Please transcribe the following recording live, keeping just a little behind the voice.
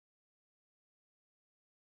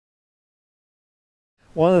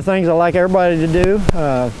One of the things I like everybody to do,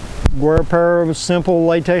 wear a pair of simple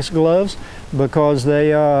latex gloves, because the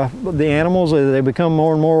animals, they become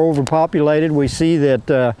more and more overpopulated. We see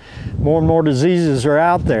that more and more diseases are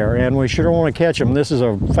out there, and we sure don't want to catch them. This is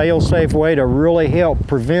a fail-safe way to really help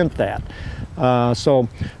prevent that. So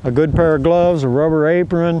a good pair of gloves, a rubber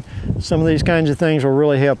apron, some of these kinds of things will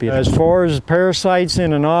really help you. As far as parasites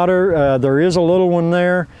in an otter, there is a little one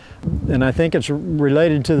there, and I think it's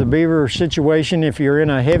related to the beaver situation. If you're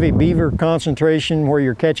in a heavy beaver concentration where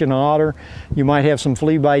you're catching an otter, you might have some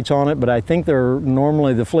flea bites on it, but I think they're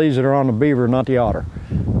normally the fleas that are on the beaver, not the otter.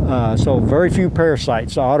 So very few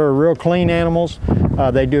parasites. Otter are real clean animals.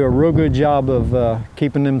 They do a real good job of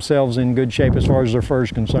keeping themselves in good shape as far as their fur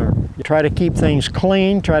is concerned. You try to keep things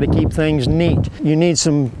clean, try to keep things neat. You need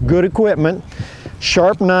some good equipment.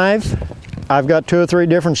 Sharp knife. I've got 2 or 3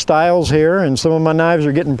 different styles here, and some of my knives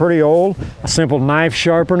are getting pretty old. A simple knife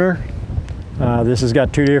sharpener. This has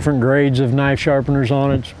got 2 different grades of knife sharpeners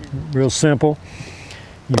on it. It's real simple.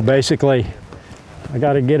 You basically, I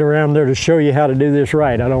got to get around there to show you how to do this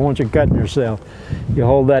right. I don't want you cutting yourself. You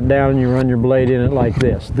hold that down and you run your blade in it like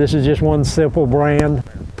this. This is just one simple brand.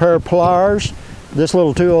 Pair of pliers. This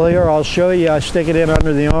little tool here, I'll show you. I stick it in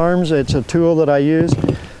under the arms. It's a tool that I use.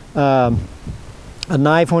 A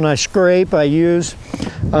knife when I scrape, I use.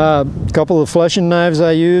 A couple of fleshing knives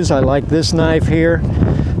I use. I like this knife here.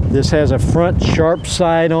 This has a front sharp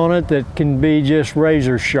side on it that can be just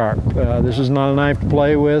razor sharp. This is not a knife to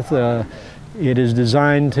play with. It is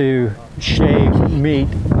designed to shave meat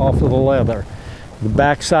off of the leather. The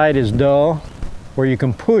back side is dull, where you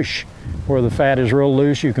can push. Where the fat is real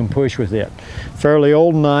loose, you can push with it. Fairly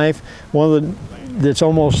old knife, one that's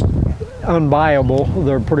almost unbuyable.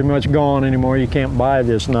 They're pretty much gone anymore. You can't buy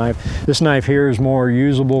this knife. This knife here is more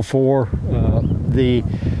usable for the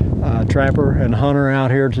trapper and hunter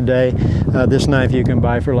out here today. This knife you can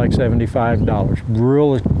buy for like $75.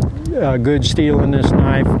 Really good steel in this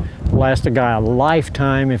knife. Lasts a guy a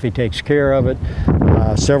lifetime if he takes care of it.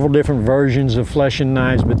 Several different versions of fleshing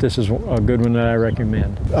knives, but this is a good one that I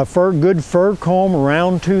recommend. A good fur comb,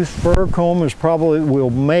 round tooth fur comb, will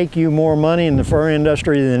make you more money in the fur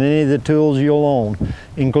industry than any of the tools you'll own,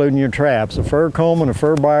 including your traps. A fur comb and a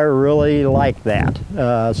fur buyer really like that.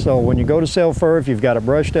 So when you go to sell fur, if you've got it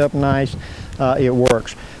brushed up nice, it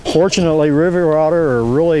works. Fortunately, river otter are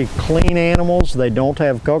really clean animals. They don't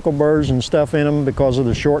have cockleburrs and stuff in them because of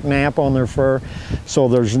the short nap on their fur. So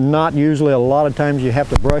there's not usually a lot of times you have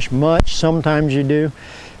to brush much. Sometimes you do,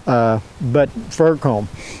 but fur comb.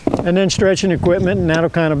 And then stretching equipment, and that'll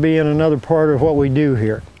kind of be in another part of what we do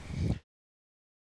here.